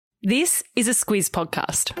This is a Squiz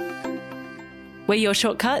podcast. We're your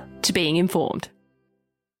shortcut to being informed.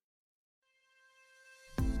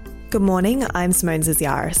 Good morning, I'm Simone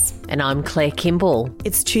Zaziaris. And I'm Claire Kimball.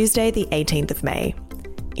 It's Tuesday the 18th of May.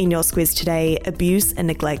 In your Squiz today, abuse and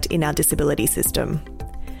neglect in our disability system.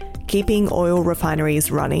 Keeping oil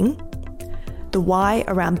refineries running. The why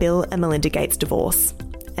around Bill and Melinda Gates' divorce.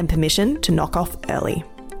 And permission to knock off early.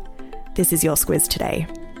 This is your Squiz today.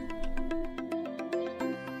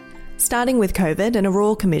 Starting with COVID, and a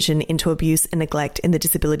Royal Commission into Abuse and Neglect in the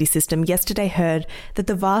Disability System yesterday heard that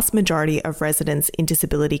the vast majority of residents in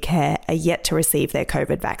disability care are yet to receive their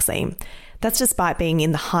COVID vaccine. That's despite being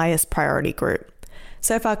in the highest priority group.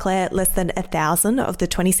 So far, Claire, less than 1,000 of the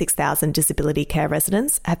 26,000 disability care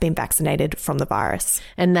residents have been vaccinated from the virus.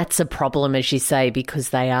 And that's a problem, as you say, because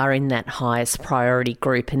they are in that highest priority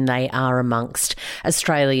group and they are amongst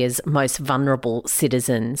Australia's most vulnerable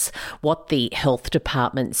citizens. What the Health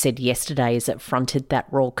Department said yesterday as it fronted that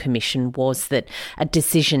Royal Commission was that a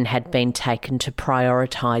decision had been taken to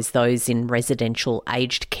prioritise those in residential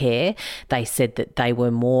aged care. They said that they were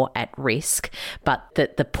more at risk, but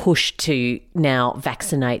that the push to now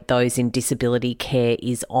vaccinate those in disability care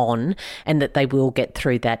is on, and that they will get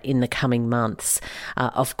through that in the coming months.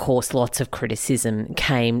 Of course, lots of criticism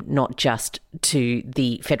came not just to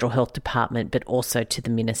the Federal Health Department, but also to the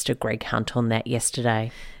Minister, Greg Hunt, on that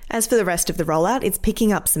yesterday. As for the rest of the rollout, it's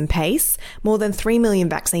picking up some pace. More than 3 million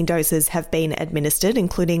vaccine doses have been administered,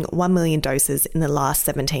 including 1 million doses in the last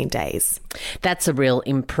 17 days. That's a real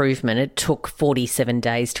improvement. It took 47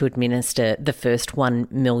 days to administer the first 1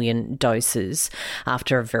 million doses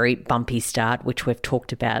after a very bumpy start, which we've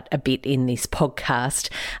talked about a bit in this podcast.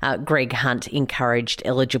 Greg Hunt encouraged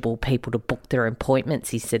eligible people to book their appointments.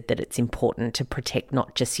 He said that it's important to protect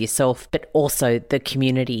not just yourself, but also the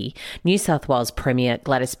community. New South Wales Premier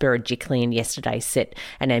Gladys Berejiklian yesterday set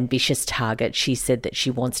an ambitious target. She said that she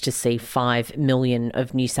wants to see 5 million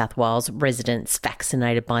of New South Wales residents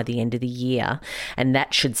vaccinated by the end of the year, and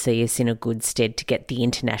that should see us in a good stead to get the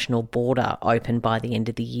international border open by the end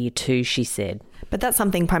of the year too, she said. But that's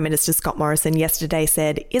something Prime Minister Scott Morrison yesterday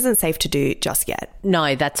said isn't safe to do just yet.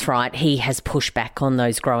 No, that's right. He has pushed back on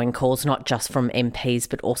those growing calls, not just from MPs,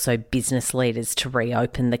 but also business leaders to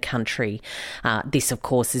reopen the country. This, of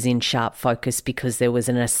course, is in sharp focus because there was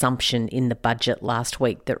an assumption in the budget last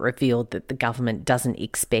week that revealed that the government doesn't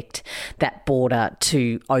expect that border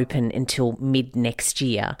to open until mid next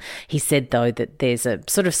year. He said, though, that there's a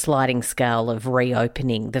sort of sliding scale of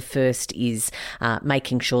reopening. The first is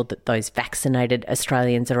making sure that those vaccinated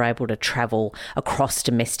Australians are able to travel across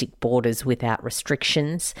domestic borders without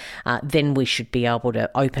restrictions. Then we should be able to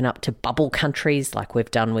open up to bubble countries like we've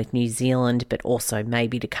done with New Zealand, but also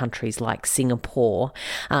maybe to countries like Singapore,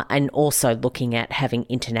 and also looking at having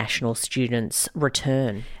international students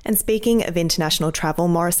return. And speaking of international travel,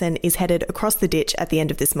 Morrison is headed across the ditch at the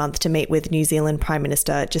end of this month to meet with New Zealand Prime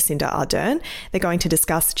Minister Jacinda Ardern. They're going to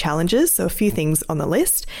discuss challenges, so a few things on the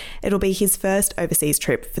list. It'll be his first overseas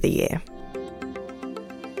trip for the year.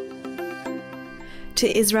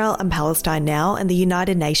 To Israel and Palestine now, and the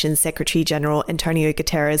United Nations Secretary-General Antonio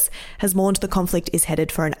Guterres has warned the conflict is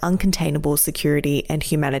headed for an uncontainable security and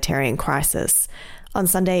humanitarian crisis. On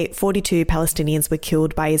Sunday, 42 Palestinians were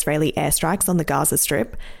killed by Israeli airstrikes on the Gaza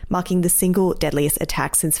Strip, marking the single deadliest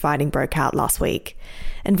attack since fighting broke out last week.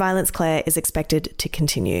 And violence, Claire, is expected to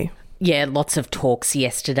continue. Yeah, lots of talks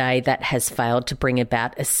yesterday. That has failed to bring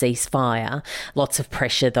about a ceasefire. Lots of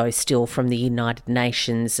pressure, though, still from the United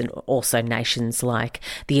Nations and also nations like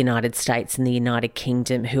the United States and the United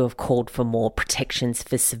Kingdom, who have called for more protections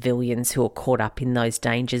for civilians who are caught up in those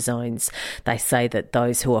danger zones. They say that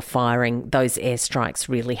those who are firing those airstrikes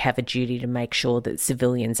really have a duty to make sure that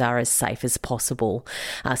civilians are as safe as possible.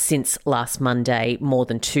 Since last Monday, more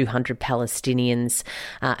than 200 Palestinians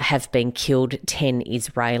have been killed, 10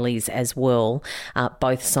 Israelis as well.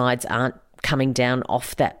 Both sides aren't coming down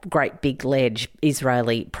off that great big ledge.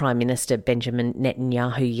 Israeli Prime Minister Benjamin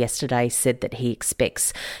Netanyahu yesterday said that he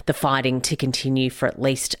expects the fighting to continue for at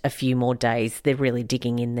least a few more days. They're really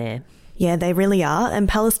digging in there. Yeah, they really are. And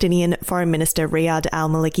Palestinian Foreign Minister Riyad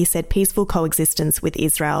al-Maliki said peaceful coexistence with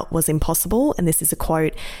Israel was impossible, and this is a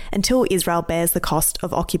quote, until Israel bears the cost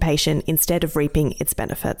of occupation instead of reaping its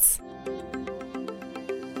benefits.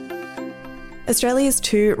 Australia's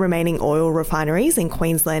 2 remaining oil refineries in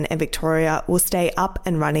Queensland and Victoria will stay up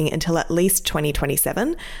and running until at least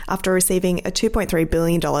 2027 after receiving a $2.3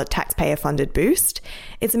 billion taxpayer-funded boost.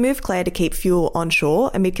 It's a move, Claire, to keep fuel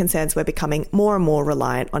onshore amid concerns we're becoming more and more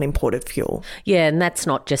reliant on imported fuel. Yeah, and that's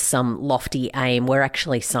not just some lofty aim. We're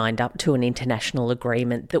actually signed up to an international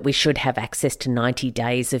agreement that we should have access to 90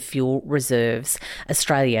 days of fuel reserves.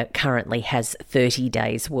 Australia currently has 30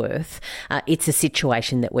 days worth. It's a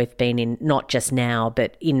situation that we've been in not just now,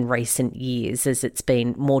 but in recent years, as it's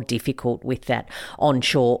been more difficult with that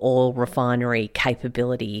onshore oil refinery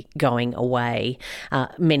capability going away.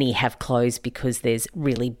 Many have closed because there's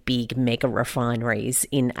really big mega refineries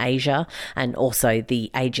in Asia, and also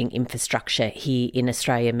the ageing infrastructure here in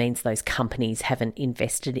Australia means those companies haven't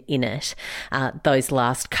invested in it. Those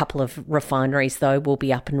last couple of refineries, though, will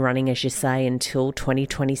be up and running, as you say, until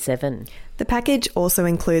 2027. The package also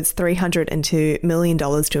includes $302 million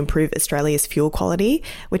to improve Australia's fuel quality,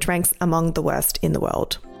 which ranks among the worst in the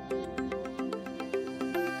world.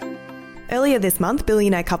 Earlier this month,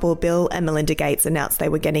 billionaire couple Bill and Melinda Gates announced they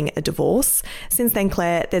were getting a divorce. Since then,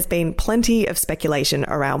 Claire, there's been plenty of speculation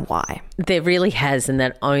around why. There really has, and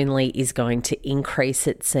that only is going to increase,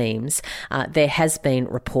 it seems. There has been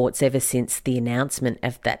reports ever since the announcement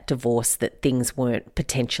of that divorce that things weren't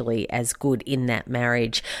potentially as good in that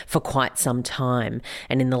marriage for quite some time.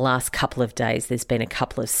 And in the last couple of days, there's been a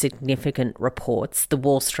couple of significant reports. The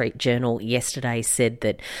Wall Street Journal yesterday said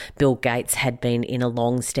that Bill Gates had been in a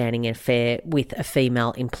long-standing affair with a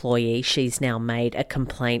female employee. She's now made a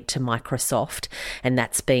complaint to Microsoft, and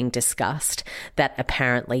that's being discussed. That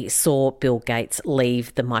apparently saw Bill Gates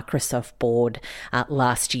leave the Microsoft board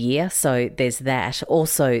last year, so there's that.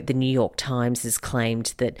 Also, the New York Times has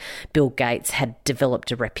claimed that Bill Gates had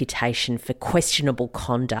developed a reputation for questionable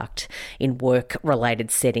conduct in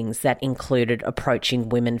work-related settings that included approaching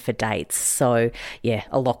women for dates. So, yeah,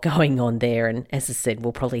 a lot going on there, and as I said,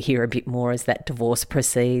 we'll probably hear a bit more as that divorce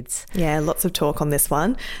proceeds. Yeah, lots of talk on this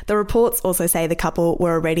one. The reports also say the couple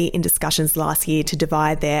were already in discussions last year to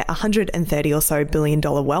divide their $130 or so billion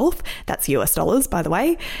wealth. That's US dollars, by the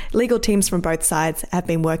way. Legal teams from both sides have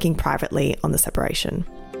been working privately on the separation.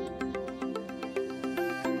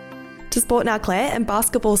 To sport now, Claire, and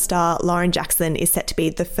basketball star Lauren Jackson is set to be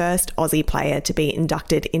the first Aussie player to be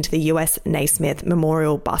inducted into the US Naismith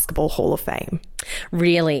Memorial Basketball Hall of Fame.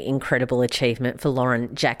 Really incredible achievement for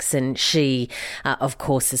Lauren Jackson. She, of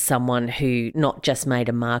course, is someone who not just made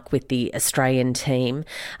a mark with the Australian team,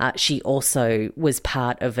 she also was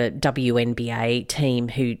part of a WNBA team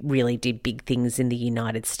who really did big things in the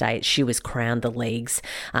United States. She was crowned the league's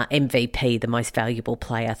MVP, the most valuable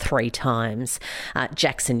player, 3 times.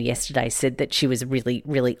 Jackson yesterday said that she was really,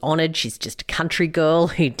 really honoured. She's just a country girl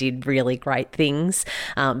who did really great things,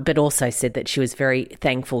 but also said that she was very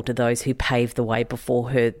thankful to those who paved the way before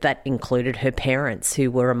her. That included her parents, who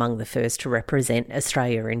were among the first to represent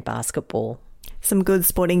Australia in basketball. Some good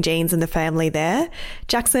sporting genes in the family there.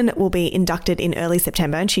 Jackson will be inducted in early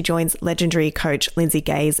September, and she joins legendary coach Lindsay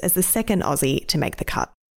Gaze as the second Aussie to make the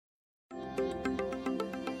cut.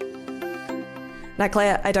 Now,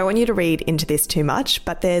 Claire, I don't want you to read into this too much,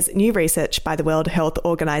 but there's new research by the World Health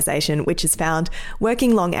Organization which has found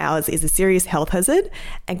working long hours is a serious health hazard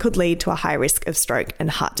and could lead to a high risk of stroke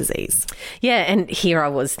and heart disease. Yeah, and here I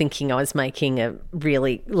was thinking I was making a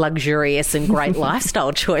really luxurious and great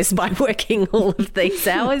lifestyle choice by working all of these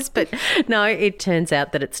hours, but no, it turns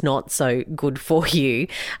out that it's not so good for you.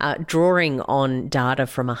 Drawing on data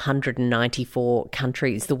from 194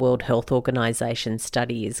 countries, the World Health Organization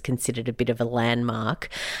study is considered a bit of a landmark.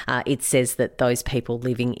 It says that those people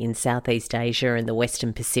living in Southeast Asia and the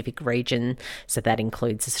Western Pacific region, so that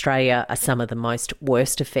includes Australia, are some of the most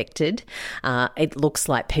worst affected. It looks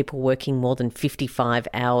like people working more than 55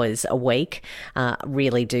 hours a week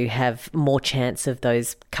really do have more chance of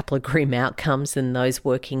those couple of grim outcomes than those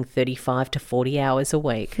working 35 to 40 hours a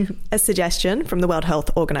week. A suggestion from the World Health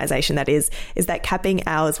Organization, that is that capping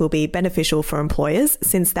hours will be beneficial for employers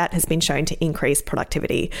since that has been shown to increase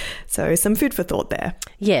productivity. So some food for thought there.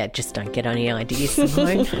 Yeah, just don't get any ideas,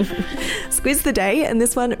 Simone. Squiz the day, and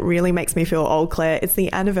this one really makes me feel old, Claire. It's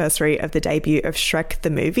the anniversary of the debut of Shrek the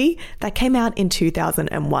movie that came out in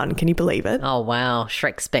 2001. Can you believe it? Oh, wow.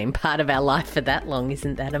 Shrek's been part of our life for that long.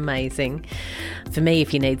 Isn't that amazing? For me,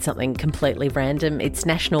 if you need something completely random, it's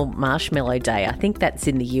National Marshmallow Day. I think that's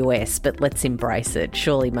in the US, but let's embrace it.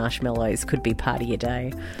 Surely marshmallows could be part of your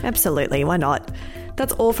day. Absolutely. Why not?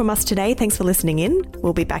 That's all from us today. Thanks for listening in.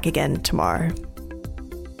 We'll be back again tomorrow.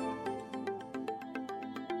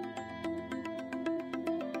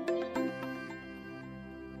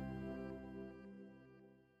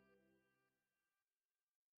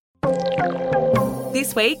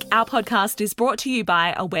 This week, our podcast is brought to you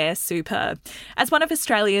by Aware Super. As one of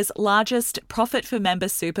Australia's largest profit-for-member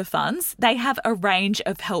super funds, they have a range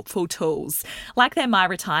of helpful tools, like their My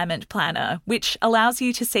Retirement Planner, which allows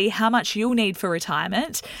you to see how much you'll need for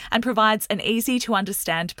retirement and provides an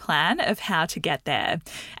easy-to-understand plan of how to get there.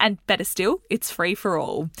 And better still, it's free for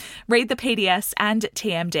all. Read the PDS and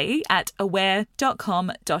TMD at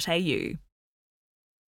aware.com.au.